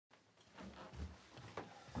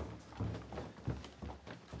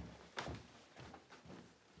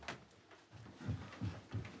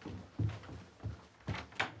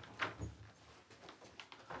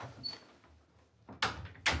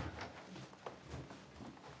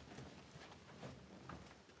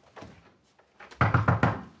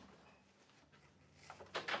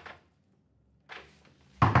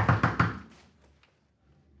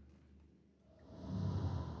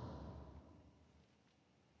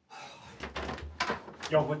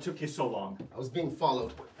Yo, what took you so long? I was being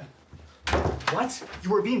followed. What? You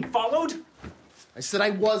were being followed? I said I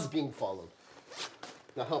was being followed.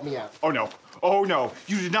 Now help me out. Oh no. Oh no.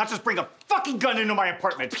 You did not just bring a fucking gun into my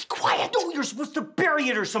apartment. Be quiet. No, you're supposed to bury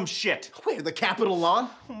it or some shit. Wait, the Capitol lawn?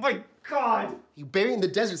 Oh my God. You buried in the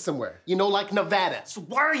desert somewhere. You know, like Nevada. So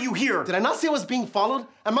why are you here? Did I not say I was being followed?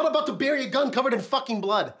 I'm not about to bury a gun covered in fucking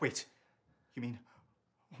blood. Wait. You mean...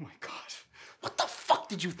 Oh my God. What the fuck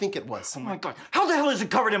did you think it was? Oh my God. How the hell is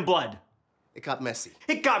it covered in blood? It got messy.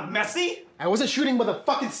 It got messy? I wasn't shooting with a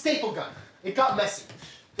fucking staple gun. It got messy.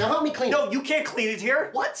 Now help me clean it. No, you can't clean it here.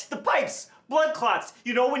 What? The pipes. Blood clots.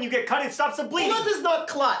 You know when you get cut, it stops the bleeding. Blood does not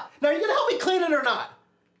clot. Now, are you gonna help me clean it or not?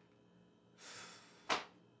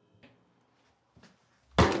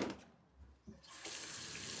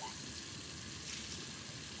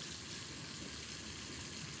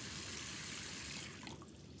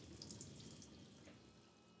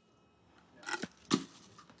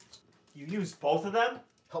 You used both of them?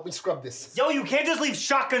 Help me scrub this. Yo, you can't just leave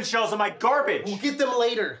shotgun shells in my garbage. We'll get them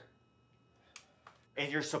later.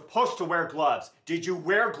 And you're supposed to wear gloves. Did you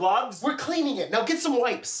wear gloves? We're cleaning it. Now get some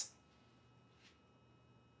wipes.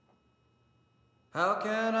 How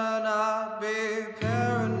can I not be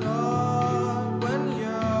paranoid when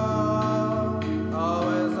you're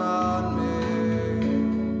always on me?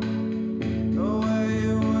 The way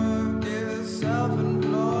you work is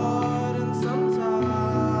self-employed, and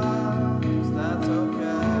sometimes that's okay.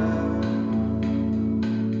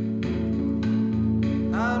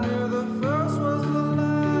 I knew the first was the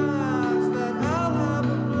last, that I'll have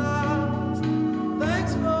a blast.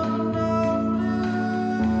 Thanks for the notice.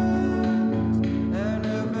 And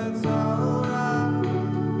if it's alright,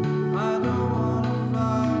 I don't wanna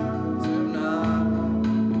fight tonight.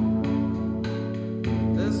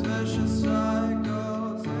 This vicious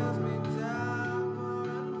cycle tears me down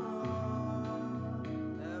more and more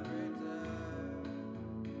every day.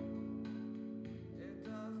 It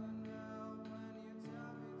doesn't help when you tell me to stay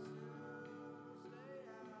out of your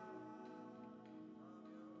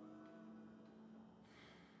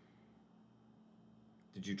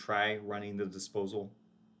Did you try running the disposal?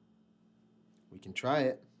 We can try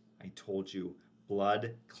it. I told you,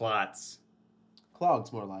 blood clots.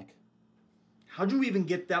 Clogs, more like. How'd you even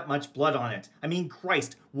get that much blood on it? I mean,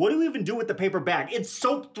 Christ, what do we even do with the paper bag? It's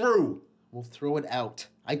soaked through. We'll throw it out.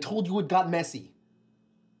 I told you it got messy.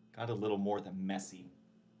 Got a little more than messy.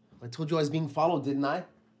 I told you I was being followed, didn't I?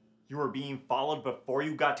 You were being followed before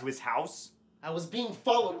you got to his house? I was being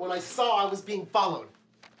followed when I saw I was being followed.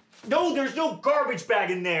 No, there's no garbage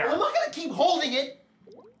bag in there. I'm not gonna keep holding it.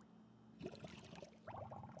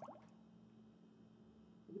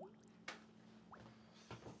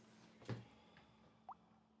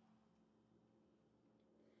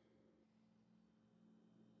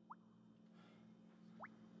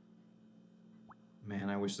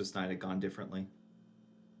 Man, I wish this night had gone differently.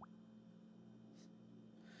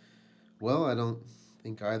 Well, I don't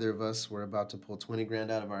think either of us were about to pull 20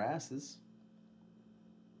 grand out of our asses.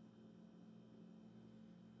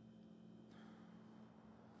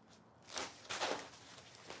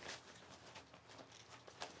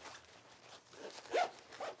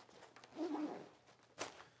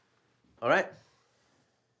 All right.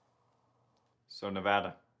 So,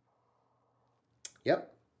 Nevada.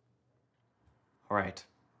 Yep. All right.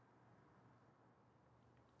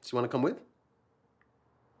 So you want to come with?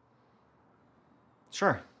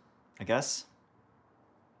 Sure, I guess.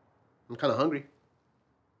 I'm kind of hungry.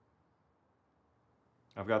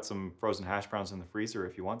 I've got some frozen hash browns in the freezer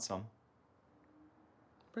if you want some.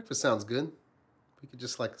 Breakfast sounds good. We could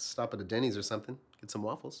just like stop at a Denny's or something, get some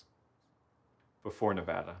waffles. Before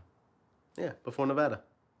Nevada. Yeah, before Nevada.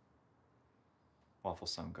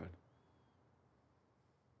 Waffles sound good.